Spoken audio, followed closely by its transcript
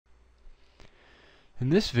In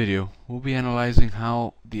this video, we'll be analyzing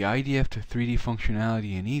how the IDF-to-3D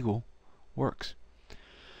functionality in Eagle works.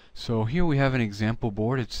 So here we have an example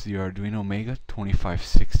board. It's the Arduino Mega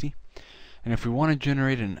 2560. And if we want to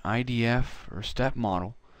generate an IDF or STEP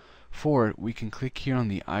model for it, we can click here on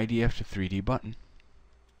the IDF-to-3D button.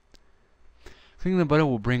 Clicking the button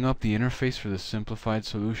will bring up the interface for the Simplified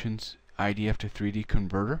Solutions IDF-to-3D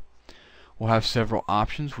converter. We'll have several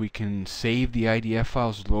options. We can save the IDF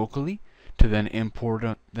files locally to then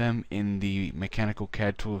import them in the mechanical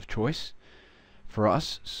CAD tool of choice for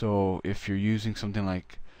us. So if you're using something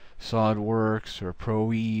like SolidWorks or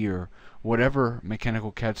Pro-E or whatever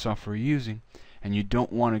mechanical CAD software you're using, and you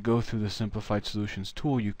don't want to go through the Simplified Solutions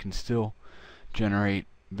tool, you can still generate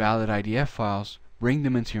valid IDF files, bring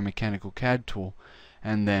them into your mechanical CAD tool,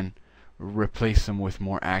 and then replace them with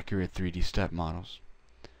more accurate 3D step models.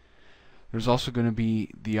 There's also going to be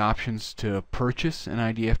the options to purchase an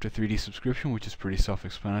IDF-to-3D subscription, which is pretty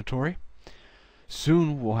self-explanatory.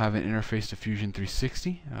 Soon we'll have an interface to Fusion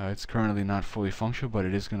 360. It's currently not fully functional, but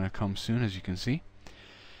it is going to come soon, as you can see.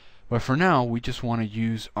 But for now, we just want to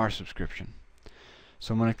use our subscription.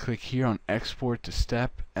 So I'm going to click here on Export to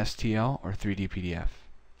STEP, STL, or 3D PDF.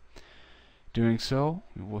 Doing so,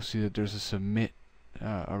 we'll see that there's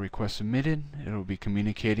a request submitted. It'll be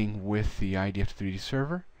communicating with the IDF-to-3D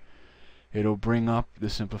server. It'll bring up the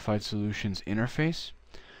Simplified Solutions interface.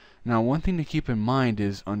 Now, one thing to keep in mind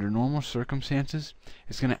is under normal circumstances,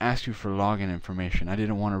 it's going to ask you for login information. I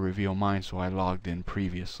didn't want to reveal mine, so I logged in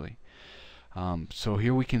previously. So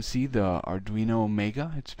here we can see the Arduino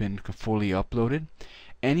Mega. It's been fully uploaded.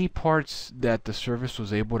 Any parts that the service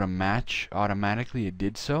was able to match automatically, it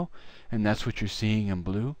did so, and that's what you're seeing in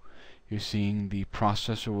blue. You're seeing the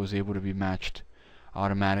processor was able to be matched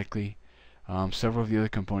automatically. Several of the other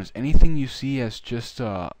components. Anything you see as just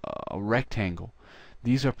a rectangle,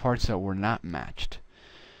 these are parts that were not matched.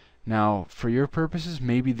 Now, for your purposes,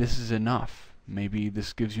 maybe this is enough. Maybe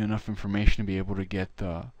this gives you enough information to be able to get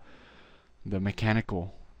the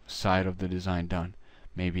mechanical side of the design done.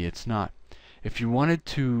 Maybe it's not. If you wanted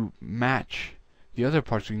to match the other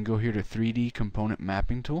parts, we can go here to 3D Component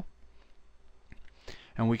Mapping tool,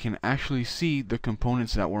 and we can actually see the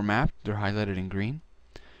components that were mapped. They're highlighted in green.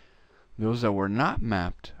 Those that were not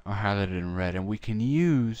mapped are highlighted in red, and we can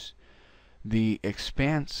use the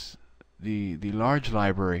expanse, the large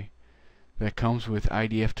library that comes with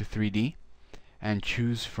IDF-to-3D, and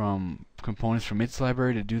choose from components from its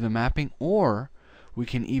library to do the mapping, or we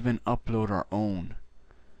can even upload our own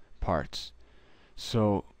parts.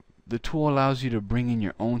 So the tool allows you to bring in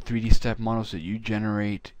your own 3D step models that you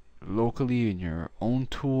generate locally in your own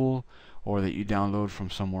tool, or that you download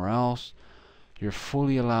from somewhere else. You're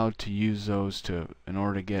fully allowed to use those in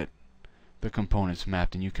order to get the components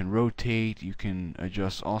mapped, and you can rotate, you can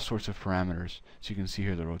adjust all sorts of parameters. So you can see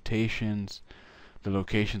here the rotations, the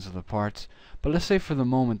locations of the parts. But let's say for the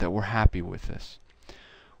moment that we're happy with this.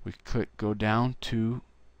 We go down to,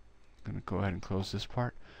 I'm going to go ahead and close this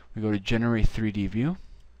part. We go to Generate 3D View.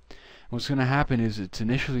 What's going to happen is it's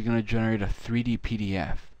initially going to generate a 3D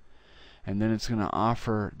PDF, and then it's going to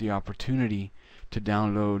offer the opportunity to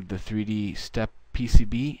download the 3D step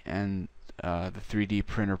PCB and the 3D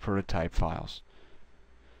printer prototype files.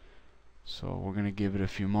 So we're going to give it a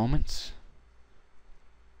few moments.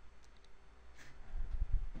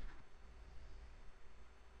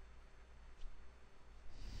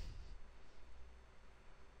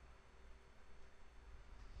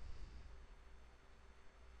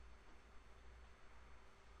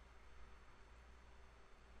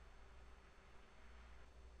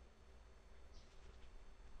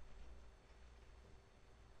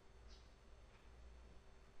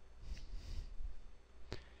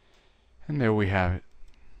 And there we have it.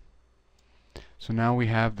 So now we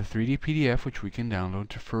have the 3D PDF, which we can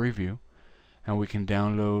download for review, and we can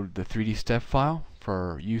download the 3D step file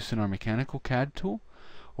for use in our mechanical CAD tool,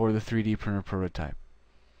 or the 3D printer prototype.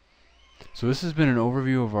 So this has been an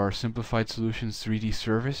overview of our Simplified Solutions 3D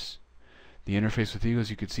service. The interface with Eagle,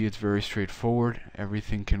 as you can see, it's very straightforward.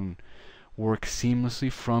 Everything can work seamlessly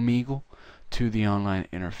from Eagle to the online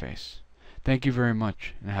interface. Thank you very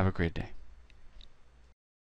much, and have a great day.